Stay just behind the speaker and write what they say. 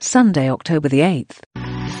Sunday, October the 8th.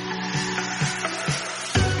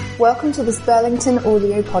 Welcome to this Burlington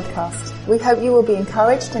audio podcast. We hope you will be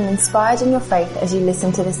encouraged and inspired in your faith as you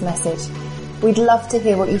listen to this message. We'd love to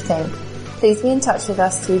hear what you think. Please be in touch with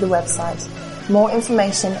us through the website. More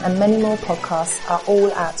information and many more podcasts are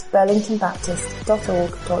all at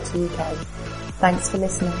burlingtonbaptist.org.uk. Thanks for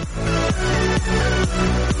listening.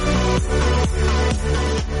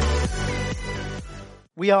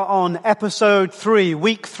 We are on episode 3,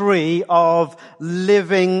 week 3 of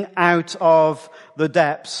Living Out of the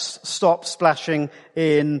Depths. Stop splashing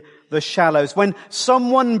in the shallows. When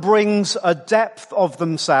someone brings a depth of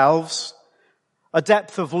themselves, a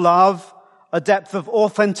depth of love, a depth of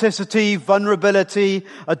authenticity, vulnerability,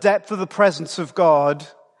 a depth of the presence of God,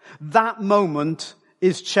 that moment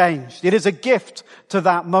is changed. It is a gift to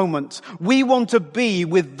that moment. We want to be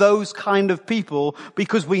with those kind of people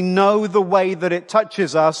because we know the way that it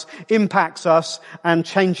touches us, impacts us, and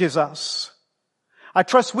changes us. I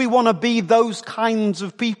trust we want to be those kinds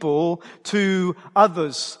of people to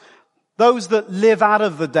others. Those that live out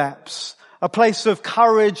of the depths. A place of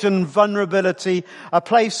courage and vulnerability. A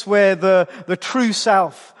place where the true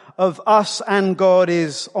self of us and God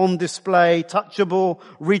is on display, touchable,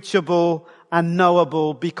 reachable, and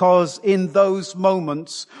knowable, because in those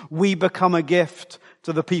moments we become a gift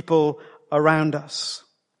to the people around us.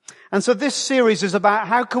 And so this series is about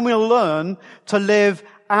how can we learn to live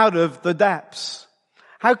out of the depths?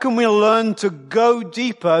 How can we learn to go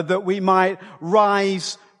deeper that we might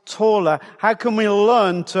rise taller? How can we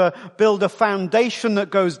learn to build a foundation that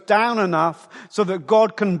goes down enough so that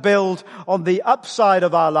God can build on the upside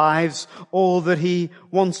of our lives all that He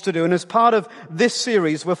wants to do? And as part of this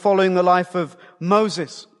series, we're following the life of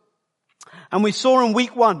Moses. And we saw in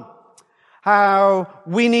week 1 how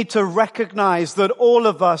we need to recognize that all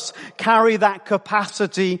of us carry that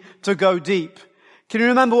capacity to go deep. Can you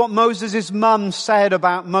remember what Moses' mum said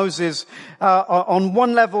about Moses? On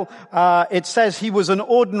one level, it says he was an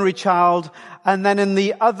ordinary child, and then in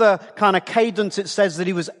the other kind of cadence, it says that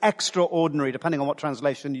he was extraordinary, depending on what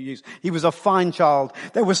translation you use. He was a fine child.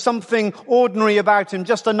 There was something ordinary about him,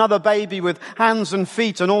 just another baby with hands and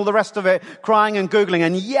feet and all the rest of it, crying and googling.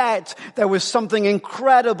 And yet, there was something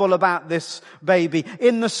incredible about this baby,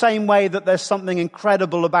 in the same way that there's something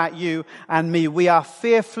incredible about you and me. We are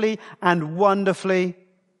fearfully and wonderfully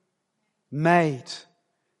made.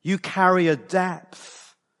 You carry a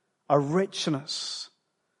depth, a richness.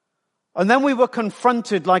 And then we were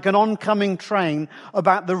confronted like an oncoming train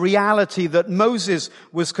about the reality that Moses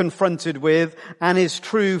was confronted with and is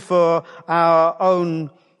true for our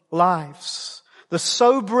own lives. The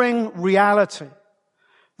sobering reality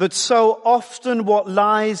that so often what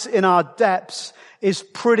lies in our depths is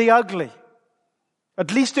pretty ugly.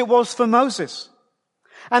 At least it was for Moses.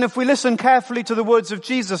 And if we listen carefully to the words of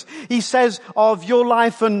Jesus, He says of your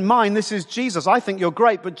life and mine, this is Jesus, I think you're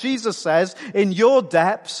great, but Jesus says in your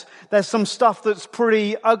depths, there's some stuff that's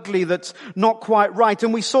pretty ugly, that's not quite right.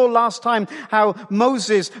 And we saw last time how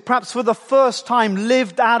Moses, perhaps for the first time,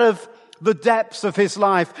 lived out of the depths of his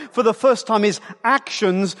life. For the first time, his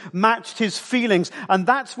actions matched his feelings. And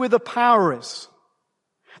that's where the power is.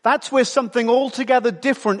 That's where something altogether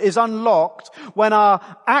different is unlocked when our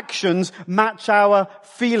actions match our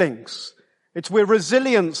feelings. It's where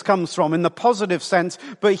resilience comes from in the positive sense.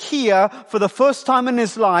 But here, for the first time in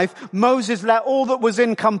his life, Moses let all that was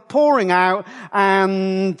in come pouring out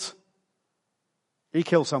and he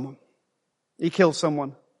killed someone. He killed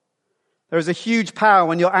someone. There is a huge power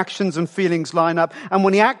when your actions and feelings line up. And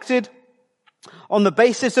when he acted on the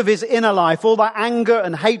basis of his inner life, all that anger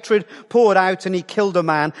and hatred poured out and he killed a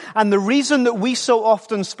man. And the reason that we so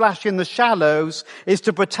often splash in the shallows is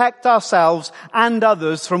to protect ourselves and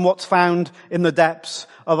others from what's found in the depths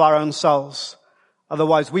of our own souls.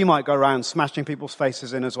 Otherwise, we might go around smashing people's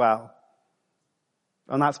faces in as well.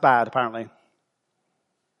 And that's bad, apparently.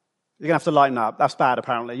 You're going to have to lighten up. That's bad,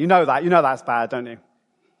 apparently. You know that. You know that's bad, don't you?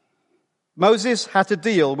 Moses had to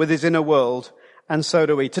deal with his inner world, and so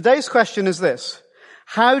do we. Today's question is this: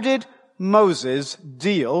 how did Moses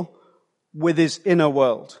deal with his inner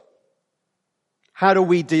world? How do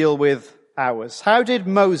we deal with ours? How did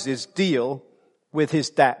Moses deal with his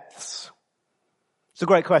depths? It's a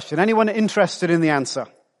great question. Anyone interested in the answer?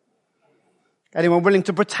 Anyone willing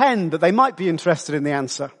to pretend that they might be interested in the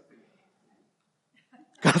answer?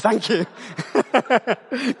 Thank you.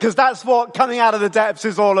 Because that's what coming out of the depths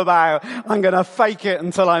is all about. I'm going to fake it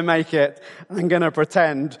until I make it. I'm going to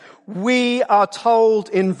pretend. We are told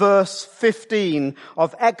in verse 15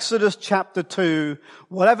 of Exodus chapter 2,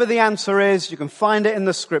 whatever the answer is, you can find it in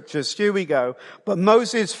the scriptures. Here we go. But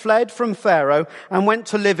Moses fled from Pharaoh and went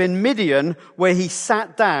to live in Midian, where he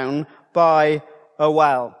sat down by a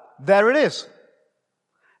well. There it is.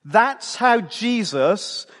 That's how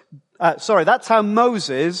that's how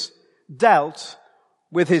Moses dealt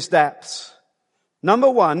with his depths. Number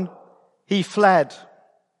one, he fled.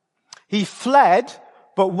 He fled,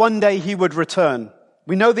 but one day he would return.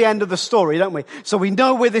 We know the end of the story, don't we? So we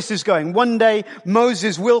know where this is going. One day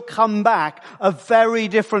Moses will come back a very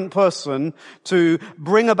different person to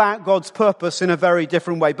bring about God's purpose in a very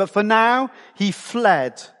different way. But for now, he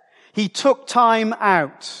fled. He took time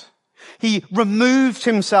out. He removed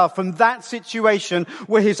himself from that situation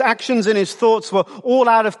where his actions and his thoughts were all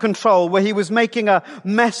out of control, where he was making a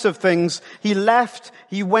mess of things. He left,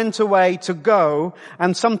 he went away to go,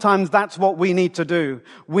 and sometimes that's what we need to do.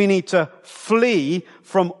 We need to flee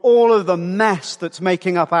from all of the mess that's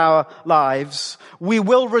making up our lives. We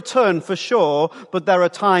will return for sure, but there are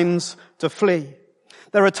times to flee.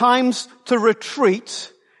 There are times to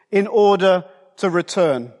retreat in order to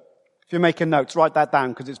return. If you're making notes, write that down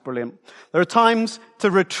because it's brilliant. There are times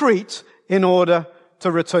to retreat in order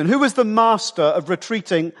to return. Who was the master of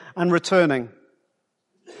retreating and returning?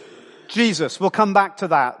 Jesus. We'll come back to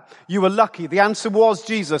that. You were lucky. The answer was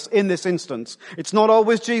Jesus in this instance. It's not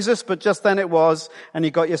always Jesus, but just then it was, and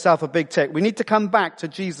you got yourself a big tick. We need to come back to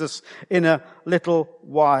Jesus in a little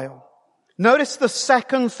while. Notice the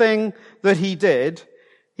second thing that he did.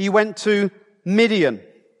 He went to Midian.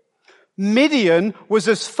 Midian was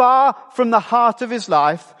as far from the heart of his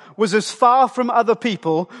life, was as far from other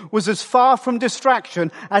people, was as far from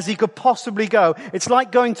distraction as he could possibly go. It's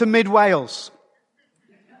like going to mid-Wales.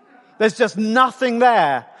 There's just nothing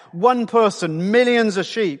there. One person, millions of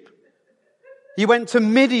sheep. He went to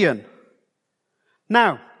Midian.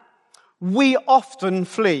 Now, we often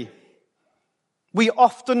flee. We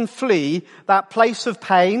often flee that place of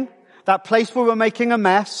pain, that place where we're making a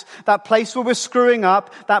mess, that place where we're screwing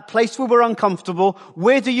up, that place where we're uncomfortable.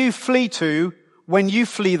 Where do you flee to when you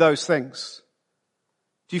flee those things?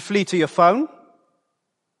 Do you flee to your phone? Do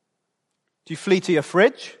you flee to your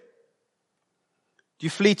fridge? Do you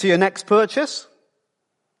flee to your next purchase?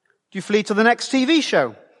 Do you flee to the next TV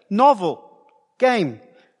show, novel, game?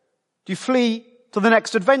 Do you flee to the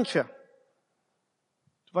next adventure?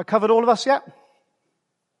 Have I covered all of us yet?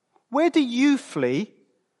 Where do you flee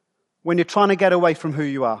when you're trying to get away from who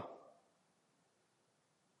you are?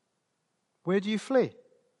 Where do you flee?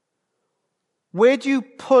 Where do you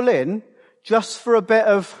pull in just for a bit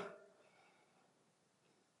of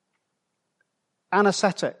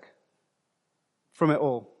anesthetic from it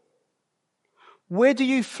all? Where do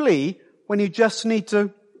you flee when you just need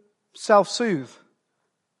to self-soothe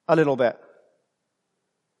a little bit?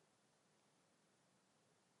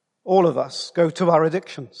 All of us go to our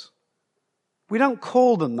addictions. We don't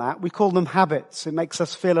call them that. We call them habits. It makes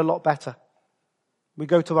us feel a lot better. We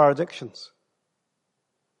go to our addictions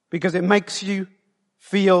because it makes you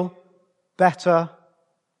feel better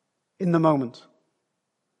in the moment.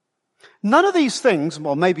 None of these things,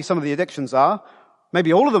 well, maybe some of the addictions are,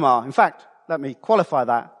 maybe all of them are. In fact, let me qualify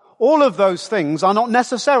that. All of those things are not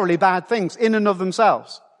necessarily bad things in and of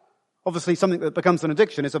themselves. Obviously, something that becomes an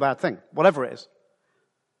addiction is a bad thing, whatever it is.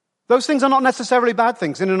 Those things are not necessarily bad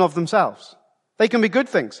things in and of themselves. They can be good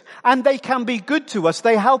things. And they can be good to us.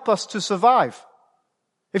 They help us to survive.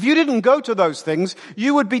 If you didn't go to those things,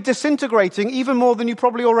 you would be disintegrating even more than you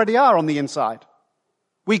probably already are on the inside.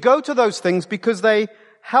 We go to those things because they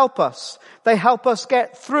help us. They help us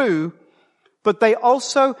get through, but they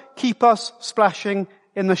also keep us splashing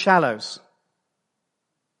in the shallows.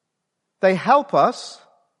 They help us,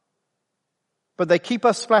 but they keep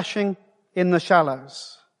us splashing in the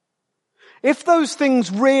shallows. If those things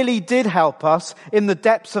really did help us in the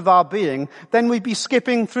depths of our being, then we'd be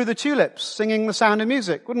skipping through the tulips, singing The Sound of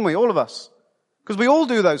Music, wouldn't we, all of us? Because we all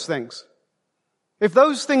do those things. If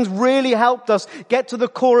those things really helped us get to the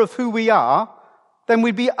core of who we are, then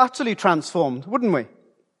we'd be utterly transformed, wouldn't we?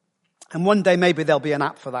 And one day maybe there'll be an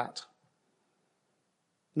app for that.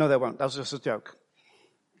 No, there won't. That was just a joke.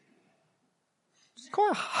 It's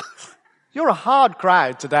quite You're a hard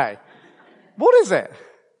crowd today. What is it?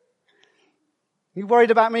 You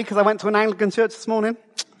worried about me because I went to an Anglican church this morning?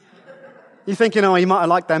 You're thinking, oh, you might have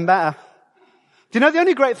liked them better. Do you know the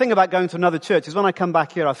only great thing about going to another church is when I come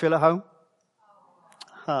back here, I feel at home?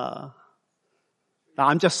 No,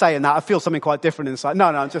 I'm just saying that. I feel something quite different inside. No,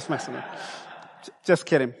 I'm just messing with you. Just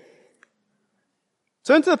kidding.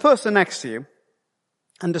 Turn to the person next to you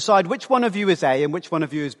and decide which one of you is A and which one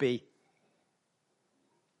of you is B.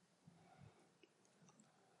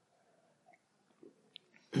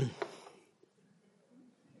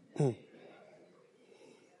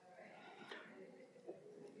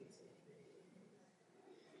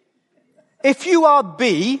 If you are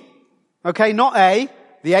B, okay, not A,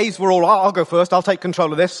 the A's were all, I'll go first, I'll take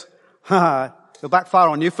control of this. It'll backfire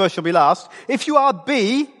on you, first you'll be last. If you are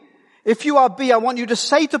B, I want you to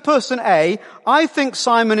say to person A, I think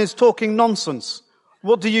Simon is talking nonsense.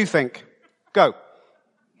 What do you think? Go.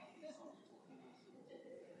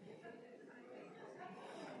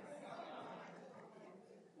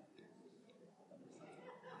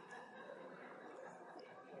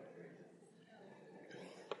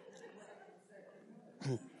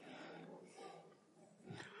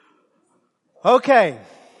 Okay.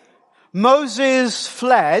 Moses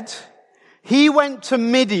fled. He went to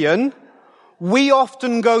Midian. We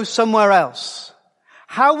often go somewhere else.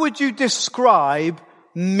 How would you describe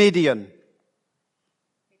Midian?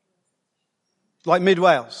 Like Mid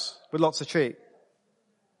Wales, with lots of sheep.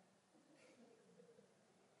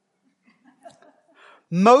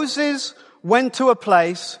 Moses went to a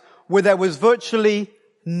place where there was virtually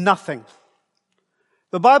nothing.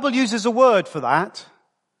 The Bible uses a word for that.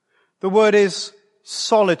 The word is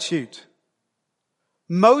solitude.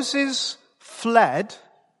 Moses fled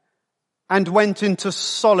and went into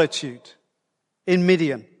solitude in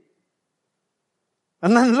Midian.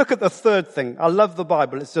 And then look at the third thing. I love the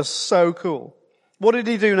Bible. It's just so cool. What did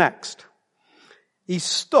he do next? He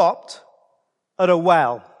stopped at a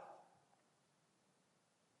well.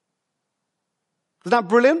 Isn't that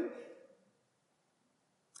brilliant?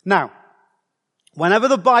 Now, whenever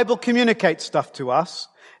the Bible communicates stuff to us,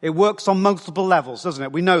 it works on multiple levels, doesn't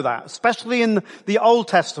it? We know that. Especially in the Old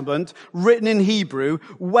Testament, written in Hebrew,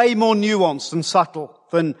 way more nuanced and subtle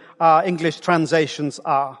than our English translations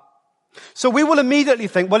are. So we will immediately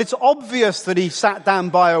think, well, it's obvious that he sat down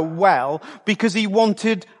by a well because he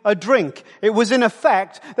wanted a drink. It was in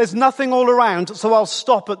effect, there's nothing all around, so I'll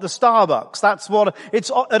stop at the Starbucks. That's what,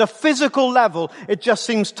 it's at a physical level, it just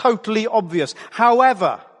seems totally obvious.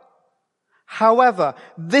 However,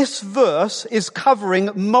 this verse is covering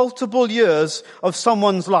multiple years of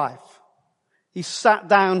someone's life. He sat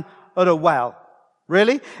down at a well.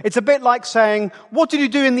 Really? It's a bit like saying, what did you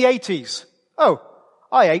do in the 80s? Oh,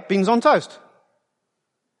 I ate beans on toast.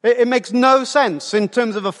 It makes no sense in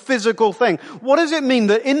terms of a physical thing. What does it mean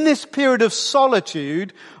that in this period of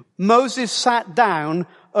solitude, Moses sat down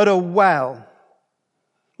at a well?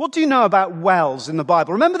 What do you know about wells in the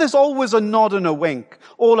Bible? Remember, there's always a nod and a wink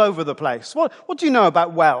all over the place. What do you know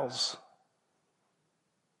about wells?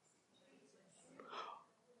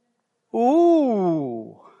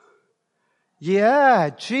 Ooh. Yeah,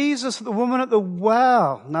 Jesus, the woman at the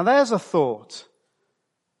well. Now there's a thought.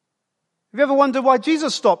 Have you ever wondered why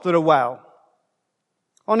Jesus stopped at a well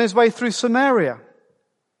on his way through Samaria?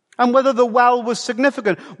 And whether the well was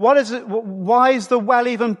significant? What is it? Why is the well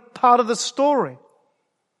even part of the story?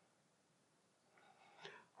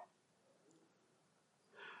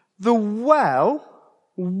 The well,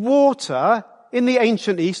 water in the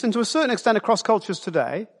ancient East, and to a certain extent across cultures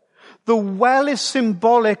today, the well is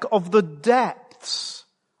symbolic of the depths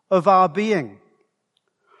of our being.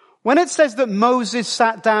 When it says that Moses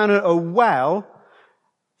sat down at a well,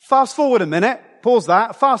 fast forward a minute, pause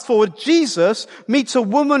that, fast forward, Jesus meets a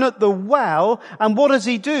woman at the well, and what does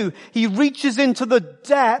he do? He reaches into the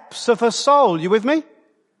depths of her soul. You with me?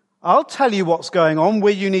 I'll tell you what's going on,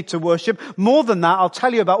 where you need to worship. More than that, I'll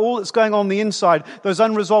tell you about all that's going on the inside, those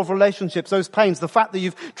unresolved relationships, those pains, the fact that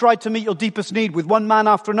you've tried to meet your deepest need with one man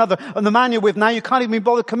after another, and the man you're with now, you can't even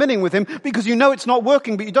bother committing with him because you know it's not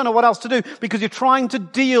working, but you don't know what else to do because you're trying to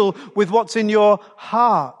deal with what's in your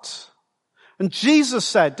heart. And Jesus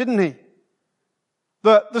said, didn't he,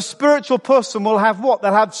 that the spiritual person will have what?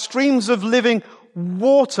 They'll have streams of living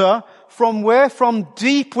water from where? From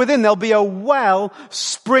deep within. There'll be a well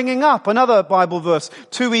springing up. Another Bible verse,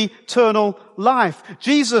 to eternal life.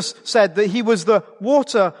 Jesus said that he was the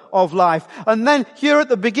water of life. And then here at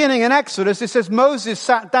the beginning in Exodus, it says Moses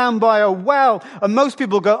sat down by a well. And most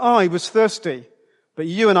people go, oh, he was thirsty. But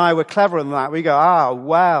you and I were cleverer than that. We go,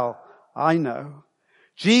 well, I know.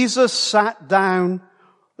 Moses sat down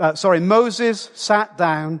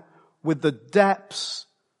with the depths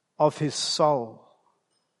of his soul.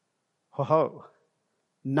 Oh,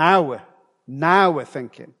 now we're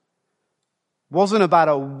thinking. Wasn't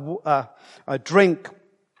about a drink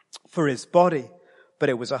for his body, but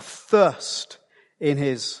it was a thirst in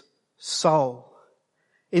his soul.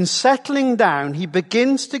 In settling down, he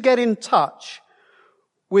begins to get in touch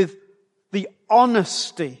with the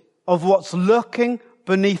honesty of what's lurking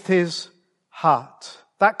beneath his heart.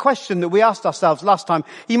 That question that we asked ourselves last time,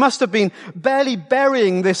 he must have been barely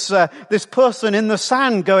burying this person in the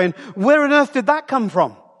sand going, where on earth did that come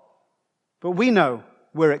from? But we know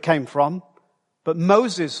where it came from. But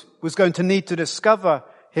Moses was going to need to discover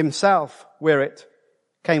himself where it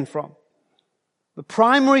came from. The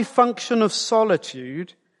primary function of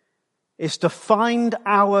solitude is to find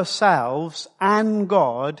ourselves and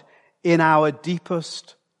God in our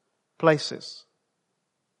deepest places.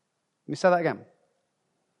 Let me say that again,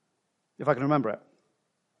 if I can remember it.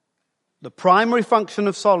 The primary function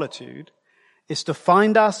of solitude is to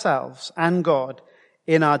find ourselves and God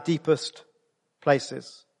in our deepest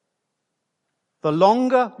places. The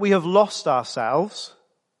longer we have lost ourselves,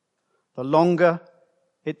 the longer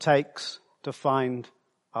it takes to find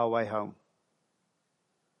our way home.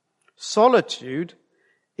 Solitude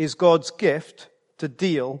is God's gift to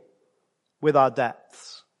deal with our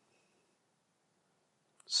depths.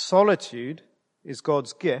 Solitude is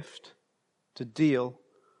God's gift to deal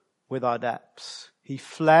with our depths. He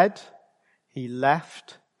fled, he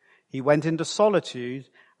left, he went into solitude,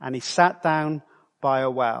 and he sat down by a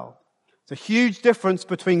well. There's a huge difference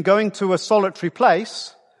between going to a solitary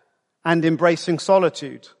place and embracing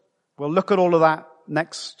solitude. We'll look at all of that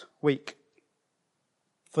next week.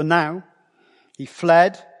 For now, he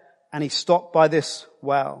fled and he stopped by this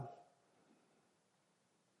well.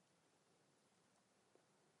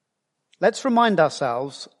 Let's remind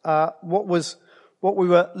ourselves what we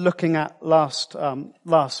were looking at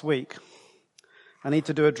last week. I need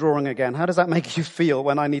to do a drawing again. How does that make you feel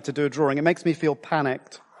when I need to do a drawing? It makes me feel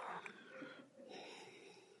panicked.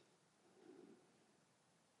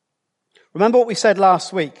 Remember what we said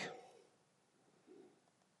last week?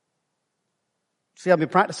 See, I've been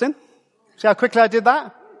practicing. See how quickly I did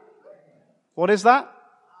that? What is that?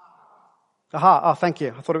 A heart. Oh, thank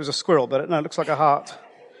you. I thought it was a squirrel, but no, it looks like a heart.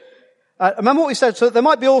 Remember what we said? So there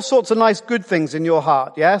might be all sorts of nice good things in your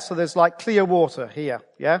heart, yeah? So there's like clear water here,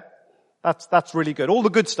 yeah? That's really good. All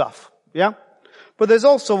the good stuff, yeah? But there's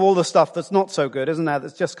also all the stuff that's not so good, isn't there?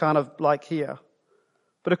 That's just kind of like here.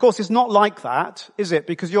 But of course it's not like that, is it?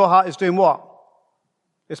 Because your heart is doing what?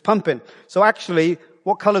 It's pumping. So actually,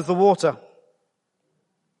 what colour's the water?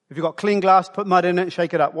 If you've got clean glass, put mud in it,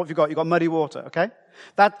 shake it up. What have you got? You've got muddy water, okay?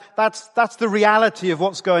 That's the reality of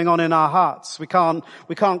what's going on in our hearts. We can't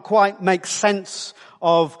quite make sense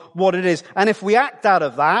of what it is. And if we act out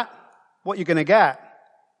of that, what you're going to get?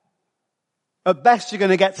 At best, you're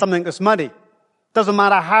going to get something that's muddy. Doesn't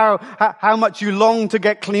matter how much you long to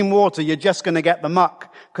get clean water, you're just going to get the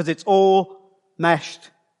muck, because it's all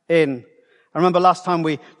meshed in. I remember last time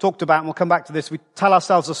we talked about, and we'll come back to this, we tell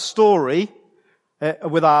ourselves a story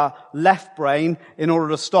with our left brain in order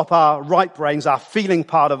to stop our right brains, our feeling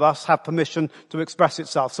part of us, have permission to express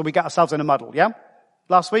itself. So we get ourselves in a muddle, yeah?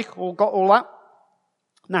 Last week, all got all that?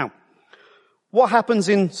 Now, what happens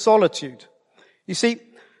in solitude? You see,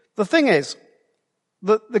 the thing is,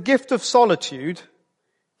 the gift of solitude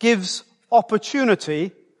gives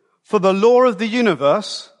opportunity for the law of the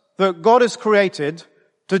universe that God has created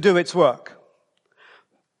to do its work.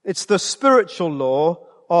 It's the spiritual law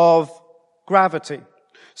of gravity.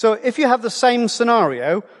 So if you have the same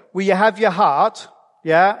scenario where you have your heart,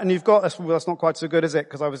 yeah, and you've got, that's not quite so good, is it?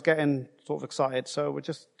 Because I was getting sort of excited. So we'll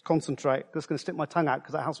just concentrate. I'm just going to stick my tongue out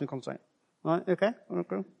because that helps me concentrate. All right, okay?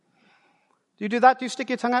 Do you do that? Do you stick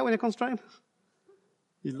your tongue out when you're concentrating?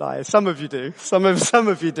 You lie. Some of you do. Some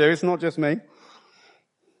of you do. It's not just me.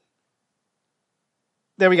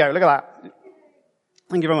 There we go. Look at that.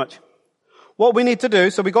 Thank you very much. What we need to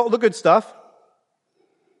do, so we got all the good stuff.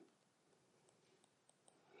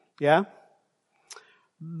 Yeah?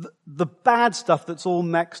 The bad stuff that's all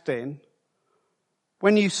mixed in,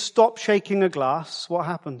 when you stop shaking a glass, what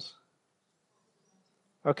happens?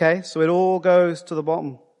 Okay, so it all goes to the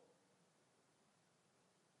bottom.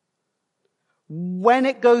 When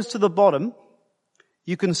it goes to the bottom,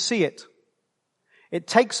 you can see it. It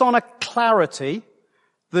takes on a clarity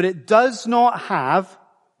that it does not have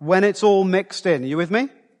when it's all mixed in. Are you with me?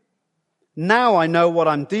 Now I know what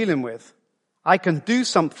I'm dealing with. I can do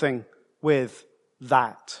something with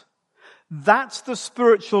that. That's the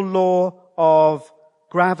spiritual law of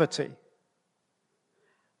gravity.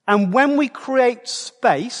 And when we create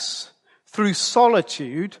space through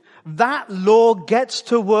solitude, that law gets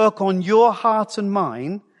to work on your heart and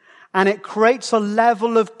mine, and it creates a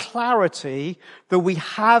level of clarity that we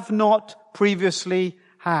have not previously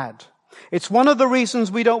had. It's one of the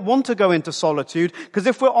reasons we don't want to go into solitude, because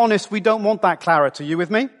if we're honest, we don't want that clarity. You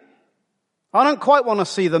with me? I don't quite want to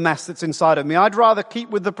see the mess that's inside of me. I'd rather keep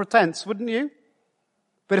with the pretense, wouldn't you?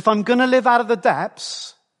 But if I'm going to live out of the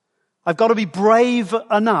depths, I've got to be brave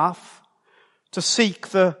enough to seek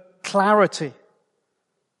the clarity.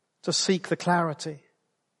 To seek the clarity.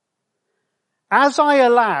 As I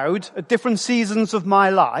allowed, at different seasons of my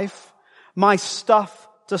life, my stuff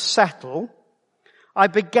to settle, I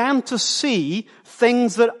began to see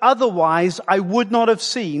things that otherwise I would not have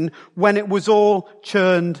seen when it was all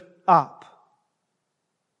churned up.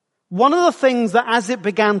 One of the things that as it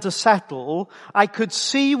began to settle, I could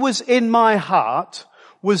see was in my heart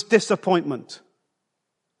was disappointment.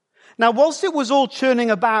 Now, whilst it was all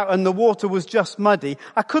churning about and the water was just muddy,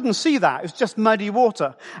 I couldn't see that. It was just muddy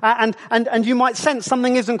water. And you might sense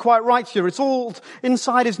something isn't quite right here. It's all,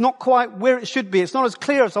 inside is not quite where it should be. It's not as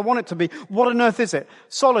clear as I want it to be. What on earth is it?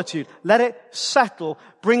 Solitude. Let it settle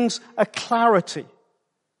brings a clarity.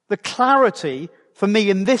 The clarity for me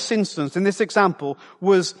in this instance, in this example,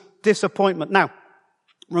 was disappointment. Now,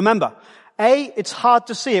 remember, A, it's hard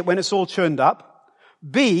to see it when it's all churned up.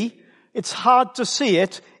 B, it's hard to see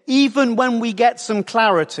it even when we get some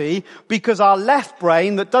clarity, because our left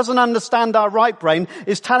brain that doesn't understand our right brain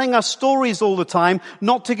is telling us stories all the time,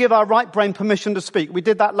 not to give our right brain permission to speak. We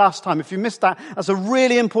did that last time. If you missed that, that's a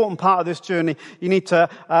really important part of this journey. You need to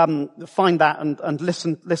find that and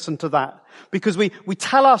listen to that. Because we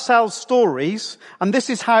tell ourselves stories, and this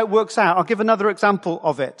is how it works out. I'll give another example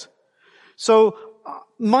of it. So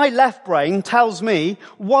my left brain tells me,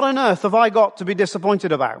 what on earth have I got to be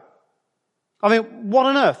disappointed about? I mean, what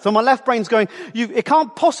on earth? So my left brain's going, it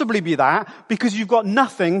can't possibly be that because you've got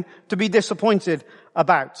nothing to be disappointed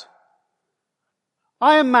about.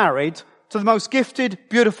 I am married to the most gifted,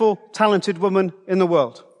 beautiful, talented woman in the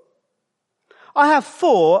world. I have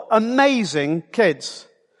 4 amazing kids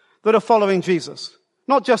that are following Jesus.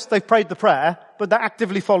 Not just they've prayed the prayer, but they're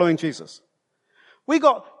actively following Jesus. We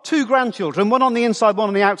got 2 grandchildren, one on the inside, one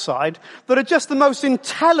on the outside, that are just the most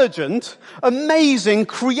intelligent, amazing,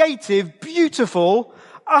 creative, beautiful,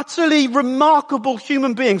 utterly remarkable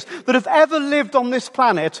human beings that have ever lived on this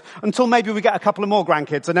planet, until maybe we get a couple of more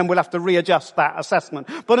grandkids and then we'll have to readjust that assessment.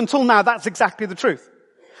 But until now, that's exactly the truth.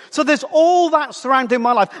 So there's all that surrounding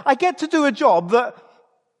my life. I get to do a job that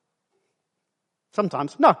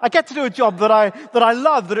I get to do a job that I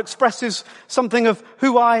love, that expresses something of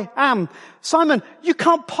who I am. Simon, you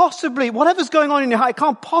can't possibly, whatever's going on in your heart, it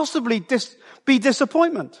can't possibly be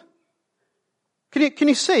disappointment. Can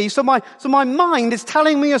you see? So my mind is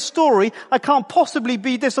telling me a story. I can't possibly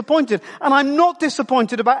be disappointed. And I'm not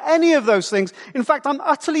disappointed about any of those things. In fact, I'm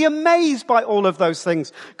utterly amazed by all of those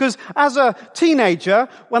things. Because as a teenager,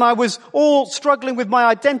 when I was all struggling with my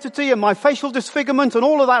identity and my facial disfigurement and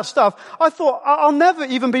all of that stuff, I thought, I'll never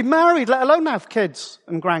even be married, let alone have kids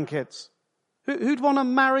and grandkids. Who'd want to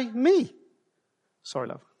marry me? Sorry,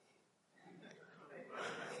 love.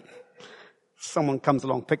 Someone comes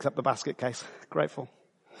along, picks up the basket case. Grateful.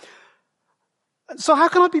 So how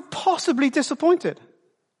can I be possibly disappointed?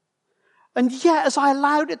 And yet, as I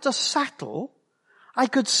allowed it to settle, I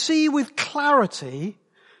could see with clarity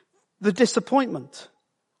the disappointment.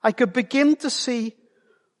 I could begin to see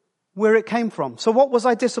where it came from. So what was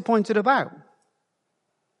I disappointed about?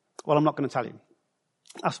 Well, I'm not going to tell you.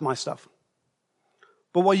 That's my stuff.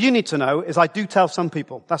 But what you need to know is I do tell some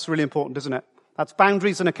people. That's really important, isn't it? That's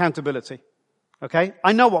boundaries and accountability. Okay?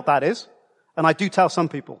 I know what that is, and I do tell some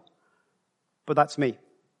people. But that's me.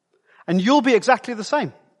 And you'll be exactly the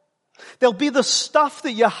same. There'll be the stuff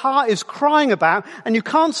that your heart is crying about, and you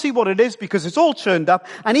can't see what it is because it's all churned up,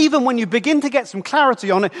 and even when you begin to get some clarity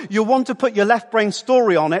on it, you'll want to put your left brain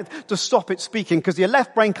story on it to stop it speaking, because your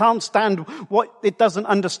left brain can't stand what it doesn't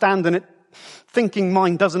understand, and thinking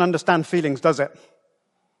mind doesn't understand feelings, does it?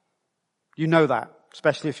 You know that,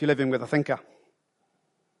 especially if you're living with a thinker.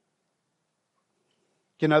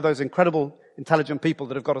 You know, those incredible, intelligent people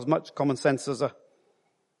that have got as much common sense as a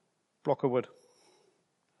block of wood.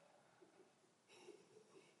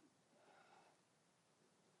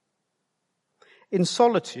 In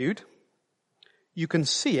solitude, you can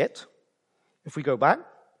see it, if we go back,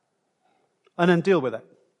 and then deal with it.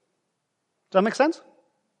 Does that make sense?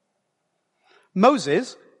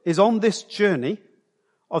 Moses is on this journey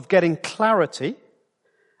of getting clarity,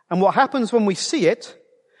 and what happens when we see it,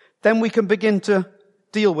 then we can begin to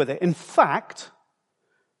deal with it. In fact,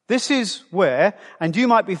 this is where, and you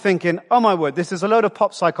might be thinking, oh my word, this is a load of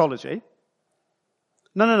pop psychology.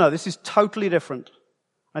 No, this is totally different.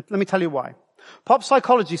 Let me tell you why. Pop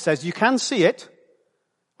psychology says you can see it,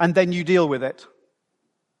 and then you deal with it.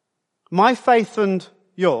 My faith and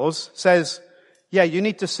yours says, yeah, you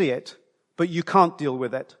need to see it, but you can't deal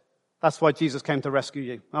with it. That's why Jesus came to rescue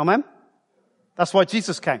you. Amen? That's why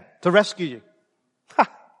Jesus came, to rescue you.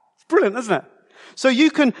 Ha! It's brilliant, isn't it? So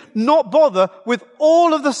you can not bother with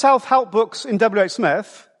all of the self-help books in W.H.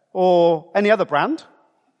 Smith or any other brand,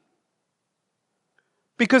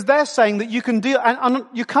 because they're saying that you can deal, and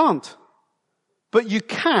you can't, but you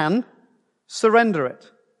can surrender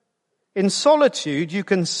it. In Solitude, you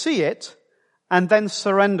can see it and then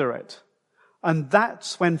surrender it. And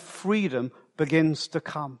that's when freedom begins to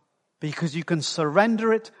come, because you can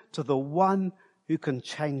surrender it to the one who can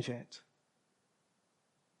change it.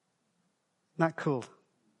 Isn't that cool?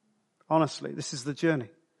 Honestly, this is the journey.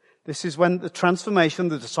 This is when the transformation,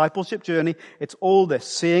 the discipleship journey, it's all this,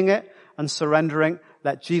 seeing it and surrendering.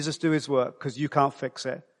 Let Jesus do his work, because you can't fix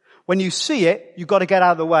it. When you see it, you've got to get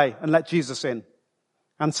out of the way and let Jesus in.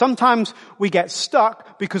 And sometimes we get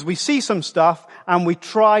stuck because we see some stuff and we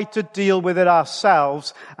try to deal with it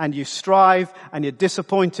ourselves, and you strive and you're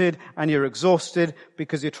disappointed and you're exhausted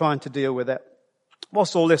because you're trying to deal with it.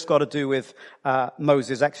 What's all this got to do with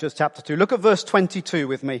Moses? Exodus chapter 2. Look at verse 22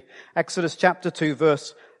 with me. Exodus chapter 2,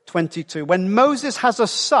 verse 22. When Moses has a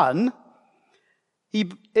son,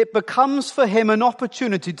 it becomes for him an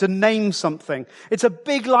opportunity to name something. It's a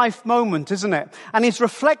big life moment, isn't it? And he's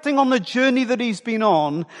reflecting on the journey that he's been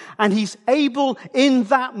on, and he's able in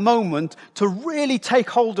that moment to really take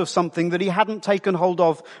hold of something that he hadn't taken hold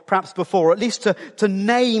of perhaps before, or at least to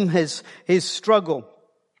name his struggle.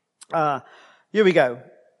 Here we go.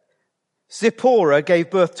 Zipporah gave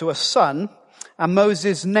birth to a son, and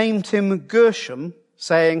Moses named him Gershom,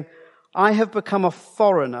 saying, I have become a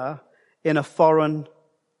foreigner in a foreign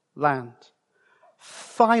land.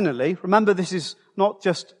 Finally, remember, this is not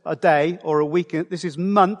just a day or a week, this is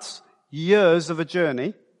months, years of a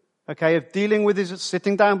journey, okay, of dealing with his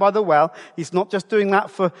sitting down by the well. He's not just doing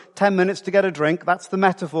that for 10 minutes to get a drink. That's the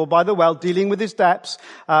metaphor, by the well, dealing with his depths,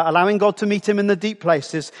 allowing God to meet him in the deep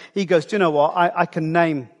places. He goes, do you know what? I can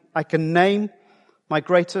name my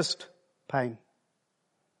greatest pain.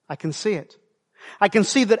 I can see it. I can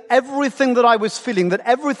see that everything that I was feeling, that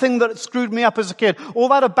everything that screwed me up as a kid, all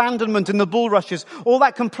that abandonment in the bulrushes, all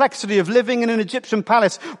that complexity of living in an Egyptian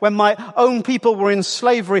palace when my own people were in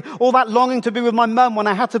slavery, all that longing to be with my mum when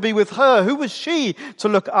I had to be with her, who was she to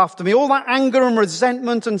look after me, all that anger and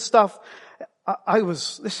resentment and stuff,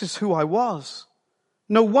 this is who I was.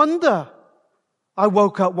 No wonder I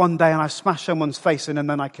woke up one day and I smashed someone's face in and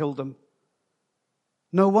then I killed them.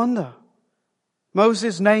 No wonder.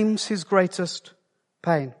 Moses names his greatest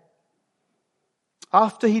pain.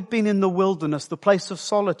 After he'd been in the wilderness, the place of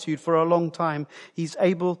solitude for a long time, he's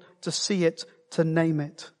able to see it, to name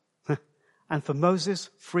it. And for Moses,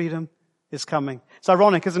 freedom is coming. It's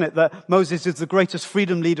ironic, isn't it, that Moses is the greatest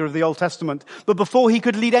freedom leader of the Old Testament. But before he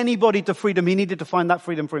could lead anybody to freedom, he needed to find that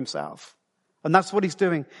freedom for himself. And that's what he's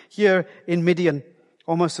doing here in Midian,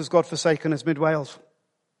 almost as God-forsaken as mid-Wales.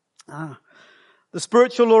 The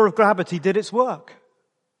spiritual law of gravity did its work,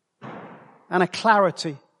 and a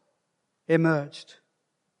clarity emerged.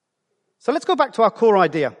 So let's go back to our core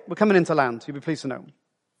idea. We're coming into land, you'll be pleased to know.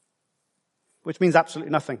 Which means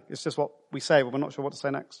absolutely nothing. It's just what we say, but we're not sure what to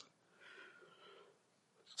say next.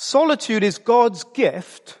 Solitude is God's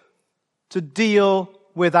gift to deal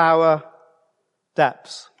with our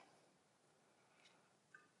depths.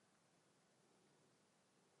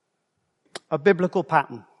 A biblical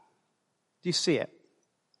pattern. Do you see it?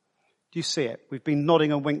 Do you see it? We've been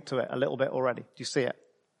nodding and winked to it a little bit already. Do you see it?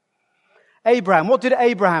 Abraham, what did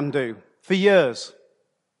Abraham do for years?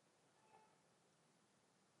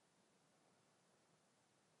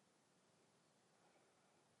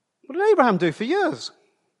 What did Abraham do for years?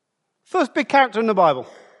 First big character in the Bible.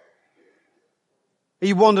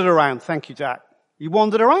 He wandered around. Thank you, Jack. He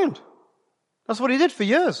wandered around. That's what he did for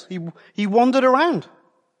years. He wandered around.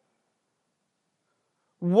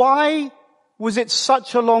 Why was it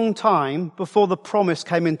such a long time before the promise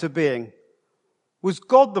came into being? Was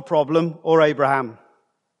God the problem or Abraham?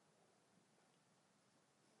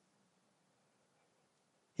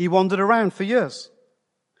 He wandered around for years.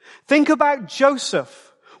 Think about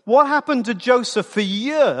Joseph. What happened to Joseph for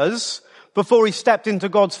years before he stepped into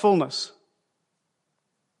God's fullness?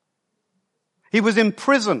 He was in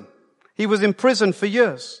prison. He was in prison for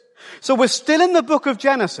years. So we're still in the book of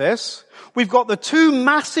Genesis. We've got the two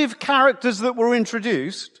massive characters that were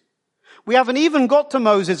introduced. We haven't even got to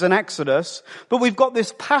Moses and Exodus, but we've got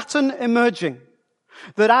this pattern emerging.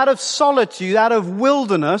 That out of solitude, out of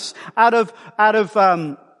wilderness, out of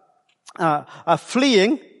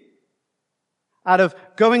fleeing, out of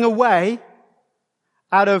going away,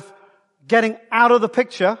 out of getting out of the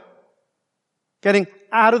picture, getting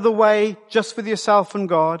out of the way just with yourself and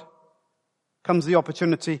God, comes the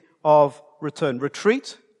opportunity of return.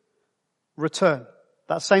 Retreat, return.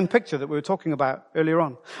 That same picture that we were talking about earlier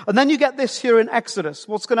on. And then you get this here in Exodus.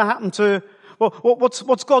 What's going to happen to, well,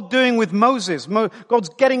 what's God doing with Moses? God's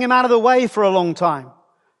getting him out of the way for a long time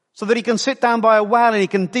so that he can sit down by a well and he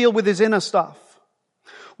can deal with his inner stuff.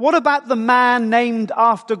 What about the man named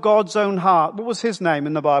after God's own heart? What was his name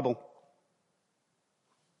in the Bible?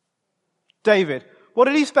 David. What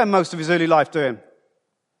did he spend most of his early life doing?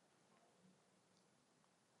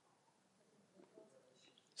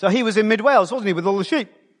 So he was in mid-Wales, wasn't he, with all the sheep?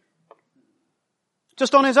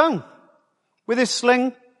 Just on his own. With his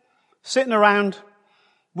sling, sitting around,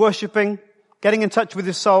 worshipping, getting in touch with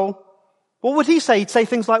his soul. What would he say? He'd say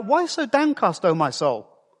things like, why so downcast, O my soul?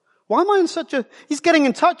 Why am I in such a... He's getting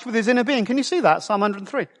in touch with his inner being. Can you see that? Psalm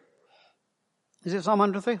 103. Is it Psalm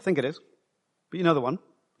 103? I think it is. But you know the one.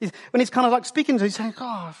 When he's kind of like speaking to, he's saying,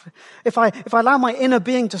 oh, if I allow my inner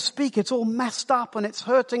being to speak, it's all messed up and it's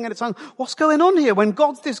hurting and it's, what's going on here? When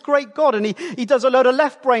God's this great God and he does a load of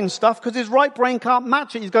left brain stuff because his right brain can't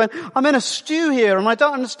match it. He's going, I'm in a stew here and I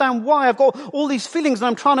don't understand why. I've got all these feelings and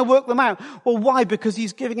I'm trying to work them out. Well, why? Because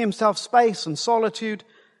he's giving himself space and solitude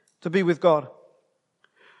to be with God.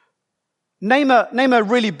 Name a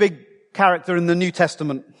really big character in the New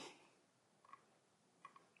Testament.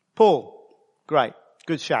 Paul. Great.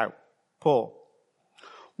 Good shout. Paul.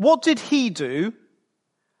 What did he do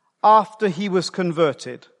after he was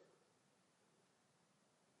converted?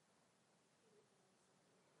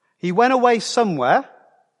 He went away somewhere.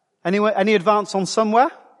 Any advance on somewhere?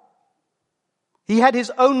 He had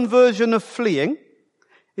his own version of fleeing,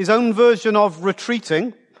 his own version of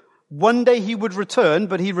retreating. One day he would return,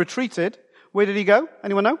 but he retreated. Where did he go?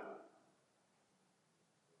 Anyone know?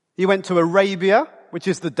 He went to Arabia, which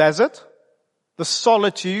is the desert. The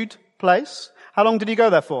Solitude place. How long did he go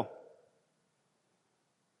there for?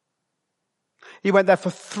 He went there for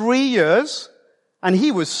 3 years and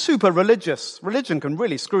he was super religious. Religion can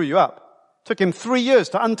really screw you up. Took him 3 years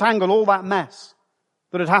to untangle all that mess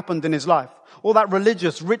that had happened in his life. All that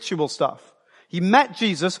religious ritual stuff. He met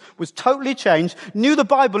Jesus, was totally changed, knew the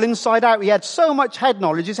Bible inside out. He had so much head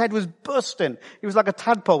knowledge, his head was bursting. He was like a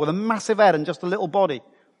tadpole with a massive head and just a little body.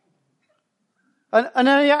 And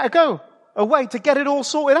then he had to go away to get it all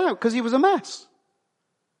sorted out because he was a mess.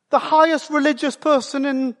 The highest religious person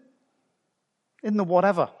in the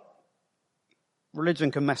whatever.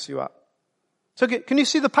 Religion can mess you up. So can you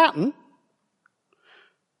see the pattern?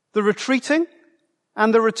 The retreating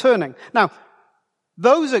and the returning. Now,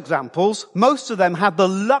 those examples, most of them have the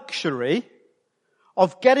luxury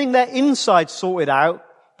of getting their inside sorted out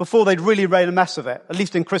before they'd really made a mess of it, at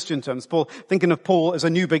least in Christian terms. Thinking of Paul as a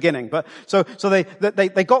new beginning. But so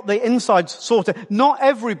they got the insides sorted. Not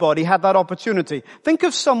everybody had that opportunity. Think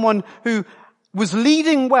of someone who was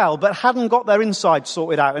leading well but hadn't got their insides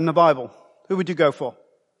sorted out in the Bible. Who would you go for?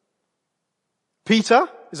 Peter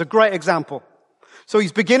is a great example. So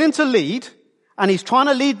he's beginning to lead, and he's trying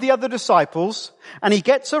to lead the other disciples, and he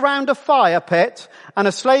gets around a fire pit, and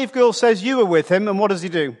a slave girl says, you were with him, and what does he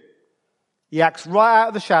do? He acts right out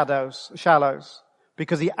of the shallows,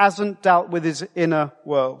 because he hasn't dealt with his inner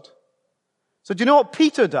world. So do you know what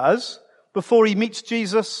Peter does before he meets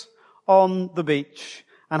Jesus on the beach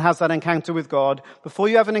and has that encounter with God? Before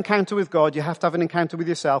you have an encounter with God, you have to have an encounter with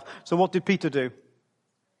yourself. So what did Peter do?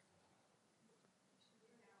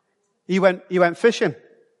 He went fishing.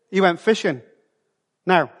 He went fishing.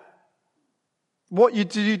 Now, what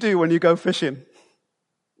do you do when you go fishing?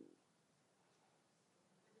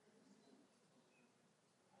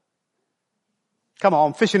 Come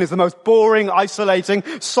on, fishing is the most boring, isolating,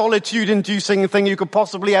 solitude-inducing thing you could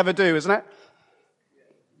possibly ever do, isn't it?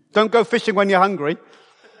 Don't go fishing when you're hungry.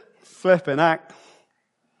 Flipping act.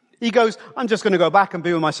 He goes, I'm just going to go back and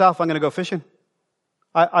be with myself. I'm going to go fishing.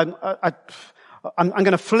 I'm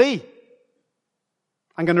going to flee.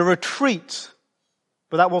 I'm going to retreat.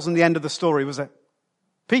 But that wasn't the end of the story, was it?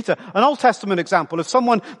 Peter, an Old Testament example of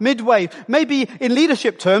someone midway, maybe in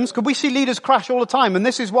leadership terms, could we see leaders crash all the time? And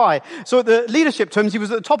this is why. So at the leadership terms, he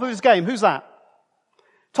was at the top of his game. Who's that?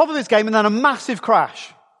 Top of his game, and then a massive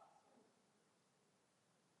crash.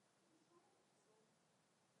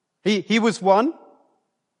 He was one.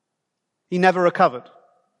 He never recovered.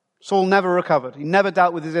 Saul never recovered. He never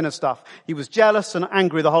dealt with his inner stuff. He was jealous and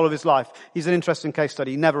angry the whole of his life. He's an interesting case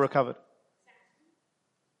study. He never recovered.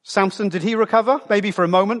 Samson, did he recover? Maybe for a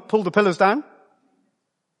moment, pulled the pillars down.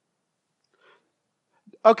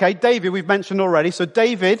 Okay, David, we've mentioned already. So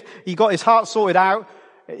David, he got his heart sorted out.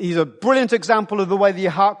 He's a brilliant example of the way that your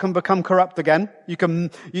heart can become corrupt again. You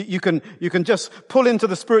can just pull into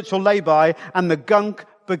the spiritual lay-by and the gunk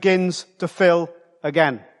begins to fill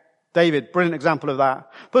again. David, brilliant example of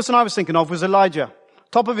that. Person I was thinking of was Elijah.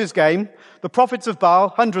 top of his game. The prophets of Baal,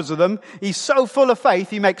 hundreds of them. He's so full of faith,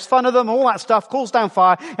 he makes fun of them, all that stuff, calls down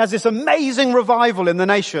fire. He has this amazing revival in the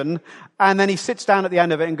nation. And then he sits down at the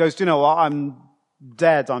end of it and goes, do you know what? I'm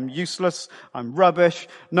dead. I'm useless. I'm rubbish.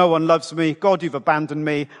 No one loves me. God, you've abandoned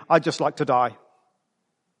me. I'd just like to die.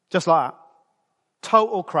 Just like that.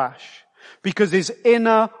 Total crash. Because his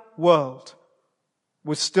inner world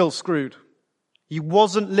was still screwed. He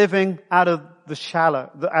wasn't living out of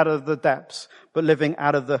the depths, but living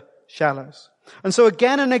out of the shallows. And so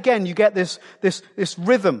again and again, you get this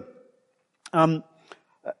rhythm.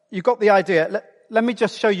 You got the idea. Let me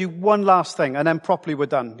just show you one last thing, and then properly we're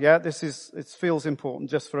done. Yeah, it feels important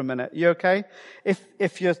just for a minute. You okay?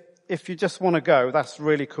 If you just want to go, that's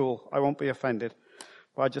really cool. I won't be offended.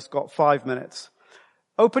 But I just got 5 minutes.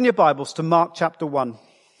 Open your Bibles to Mark chapter 1.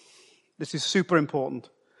 This is super important.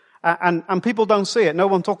 And people don't see it. No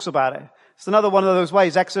one talks about it. It's another one of those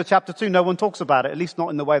ways. Exodus chapter 2, no one talks about it, at least not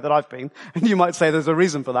in the way that I've been. And you might say there's a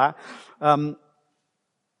reason for that.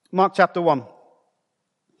 Mark chapter 1.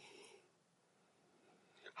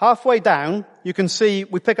 Halfway down, you can see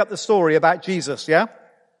we pick up the story about Jesus, yeah?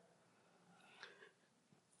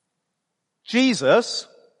 Jesus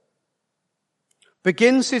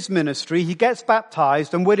begins his ministry, he gets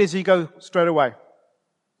baptized, and where does he go straight away?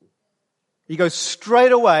 He goes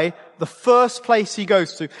straight away, the first place he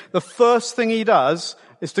goes to, the first thing he does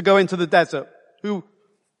is to go into the desert,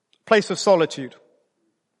 place of solitude.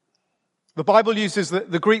 The Bible uses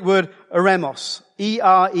the Greek word eremos,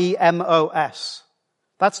 E-R-E-M-O-S.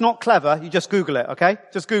 That's not clever, you just Google it, okay?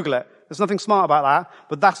 Just Google it. There's nothing smart about that,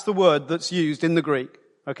 but that's the word that's used in the Greek,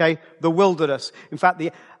 okay? The wilderness. In fact,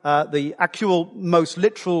 the actual most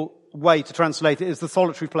literal way to translate it is the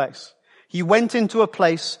solitary place. He went into a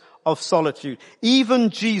place of solitude.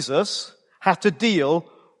 Even Jesus had to deal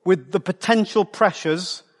with the potential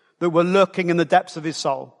pressures that were lurking in the depths of his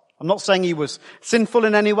soul. I'm not saying he was sinful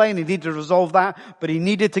in any way and he needed to resolve that, but he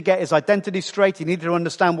needed to get his identity straight. He needed to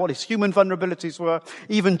understand what his human vulnerabilities were.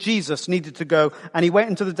 Even Jesus needed to go, and he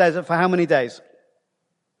went into the desert for how many days?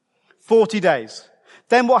 40 days.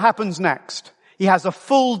 Then what happens next? He has a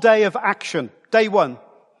full day of action. Day 1.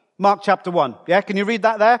 Mark chapter 1. Yeah, can you read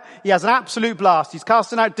that there? He has an absolute blast. He's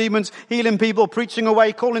casting out demons, healing people, preaching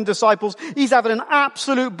away, calling disciples. He's having an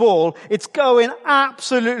absolute ball. It's going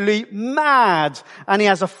absolutely mad. And he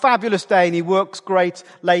has a fabulous day and he works great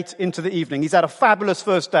late into the evening. He's had a fabulous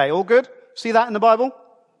first day. All good? See that in the Bible?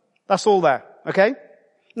 That's all there. Okay?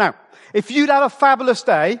 Now, if you'd had a fabulous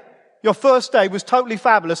day, your first day was totally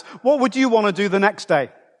fabulous, what would you want to do the next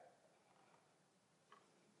day?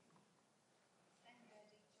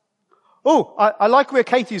 Oh, I like where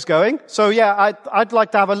Katie's going. So yeah, I'd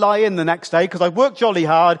like to have a lie-in the next day because I worked jolly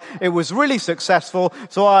hard. It was really successful.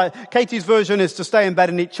 So Katie's version is to stay in bed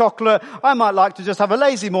and eat chocolate. I might like to just have a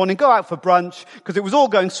lazy morning, go out for brunch because it was all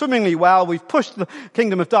going swimmingly well. We've pushed the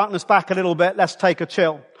kingdom of darkness back a little bit. Let's take a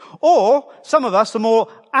chill. Or some of us are more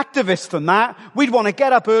activists than that. We'd want to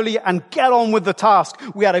get up early and get on with the task.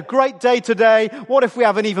 We had a great day today. What if we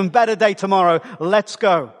have an even better day tomorrow? Let's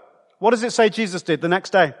go. What does it say Jesus did the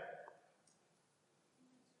next day?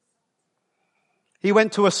 He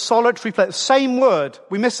went to a solitary place. Same word.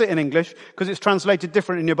 We miss it in English because it's translated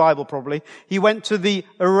different in your Bible probably. He went to the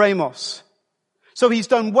eremos. So he's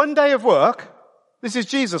done one day of work. This is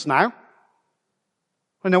Jesus now.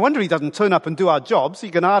 Well, no wonder he doesn't turn up and do our jobs.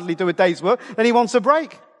 He can hardly do a day's work. Then he wants a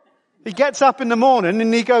break. He gets up in the morning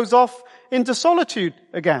and he goes off into solitude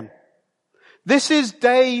again. This is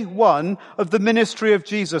day 1 of the ministry of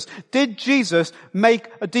Jesus. Did Jesus make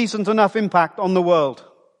a decent enough impact on the world?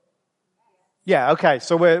 Yeah, okay,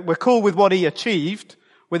 so we're cool with what he achieved,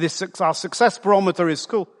 with our success barometer is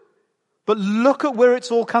cool. But look at where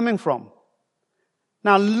it's all coming from.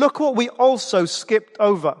 Now look what we also skipped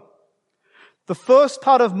over. The first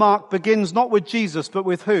part of Mark begins not with Jesus, but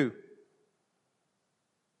with who?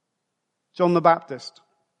 John the Baptist.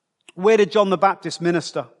 Where did John the Baptist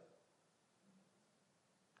minister?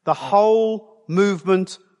 The whole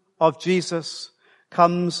movement of Jesus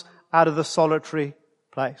comes out of the solitary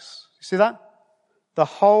place. You see that? The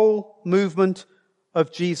whole movement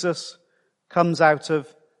of Jesus comes out of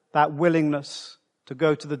that willingness to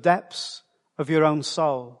go to the depths of your own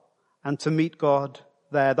soul and to meet God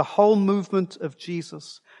there. The whole movement of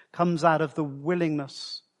Jesus comes out of the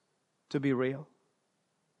willingness to be real.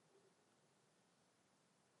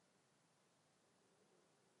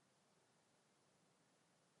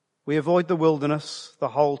 We avoid the wilderness the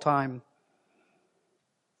whole time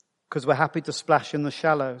because we're happy to splash in the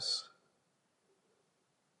shallows.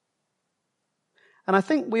 And I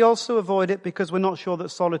think we also avoid it because we're not sure that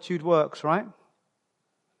solitude works, right?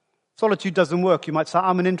 Solitude doesn't work. You might say,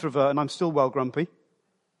 I'm an introvert and I'm still well grumpy.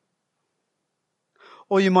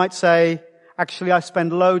 Or you might say, actually, I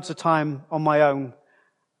spend loads of time on my own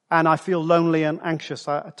and I feel lonely and anxious.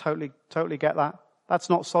 I totally get that. That's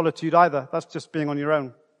not solitude either. That's just being on your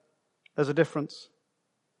own. There's a difference.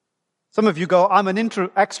 Some of you go, I'm an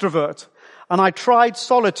extrovert and I tried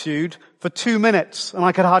solitude for 2 minutes and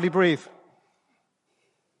I could hardly breathe.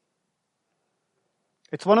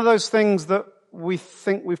 It's one of those things that we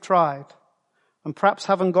think we've tried and perhaps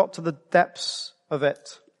haven't got to the depths of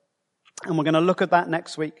it. And we're going to look at that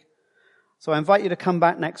next week. So I invite you to come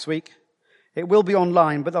back next week. It will be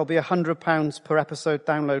online, but there'll be £100 per episode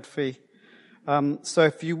download fee. So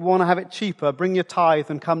if you want to have it cheaper, bring your tithe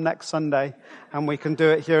and come next Sunday and we can do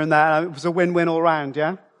it here and there. It was a win-win all round,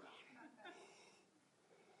 yeah?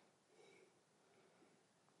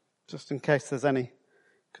 Just in case there's any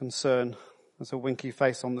concern. There's a winky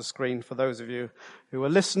face on the screen for those of you who are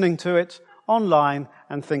listening to it online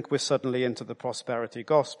and think we're suddenly into the prosperity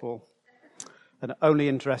gospel and only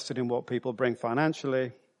interested in what people bring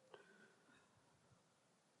financially.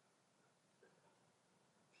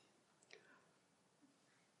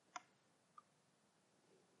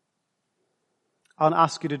 I'll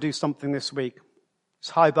ask you to do something this week.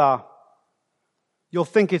 It's high bar. You'll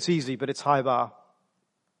think it's easy, but it's high bar.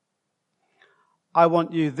 I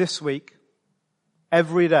want you this week,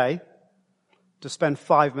 every day, to spend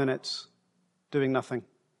 5 minutes doing nothing.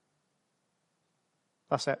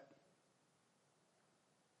 That's it.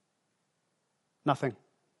 Nothing.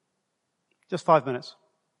 Just 5 minutes.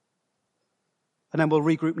 And then we'll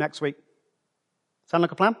regroup next week. Sound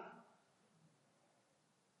like a plan?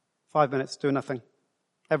 5 minutes, do nothing.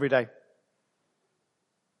 Every day.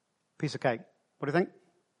 Piece of cake. What do you think?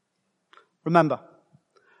 Remember,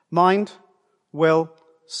 mind, will,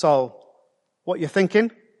 soul. What you're thinking?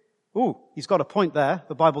 Ooh, he's got a point there.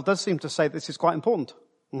 The Bible does seem to say this is quite important.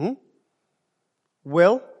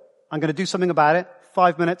 Will, I'm going to do something about it.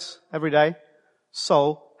 5 minutes every day.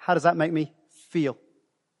 Soul, how does that make me feel?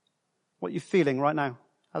 What are you feeling right now?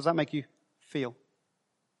 How does that make you feel?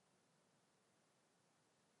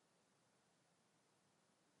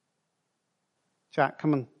 Jack,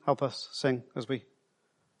 come and help us sing as we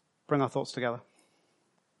bring our thoughts together.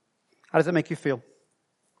 How does it make you feel?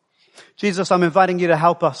 Jesus, I'm inviting you to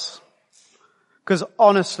help us. Because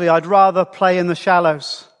honestly, I'd rather play in the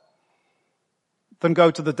shallows than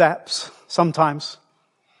go to the depths sometimes.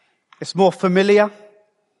 It's more familiar.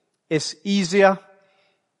 It's easier.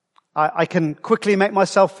 I can quickly make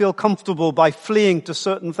myself feel comfortable by fleeing to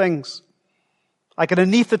certain things. I can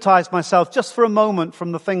anesthetize myself just for a moment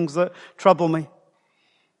from the things that trouble me.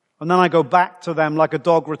 And then I go back to them like a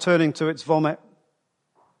dog returning to its vomit.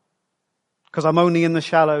 Because I'm only in the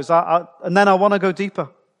shallows. And then I want to go deeper.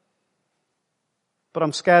 But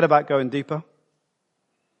I'm scared about going deeper.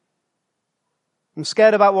 I'm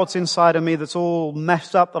scared about what's inside of me that's all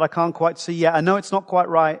messed up that I can't quite see yet. I know it's not quite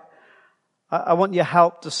right. I want your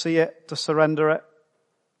help to see it, to surrender it.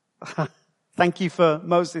 Thank you for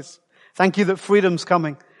Moses. Thank you that freedom's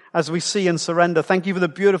coming as we see and surrender. Thank you for the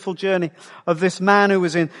beautiful journey of this man who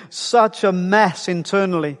was in such a mess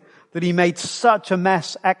internally that he made such a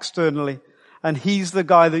mess externally. And he's the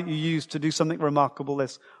guy that you used to do something remarkable.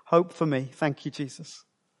 There's hope for me. Thank you, Jesus.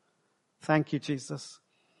 Thank you, Jesus.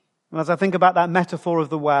 And as I think about that metaphor of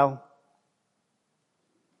the well,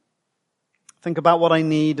 think about what I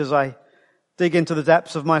need as I dig into the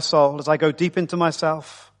depths of my soul, as I go deep into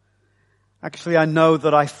myself. Actually, I know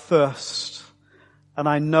that I thirst. And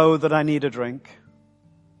I know that I need a drink.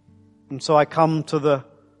 And so I come to the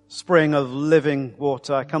spring of living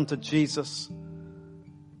water. I come to Jesus,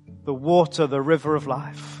 the water, the river of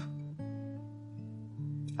life.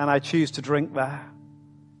 And I choose to drink there.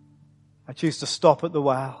 I choose to stop at the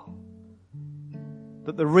well.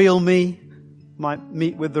 That the real me might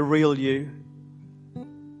meet with the real you.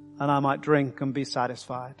 And I might drink and be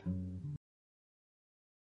satisfied.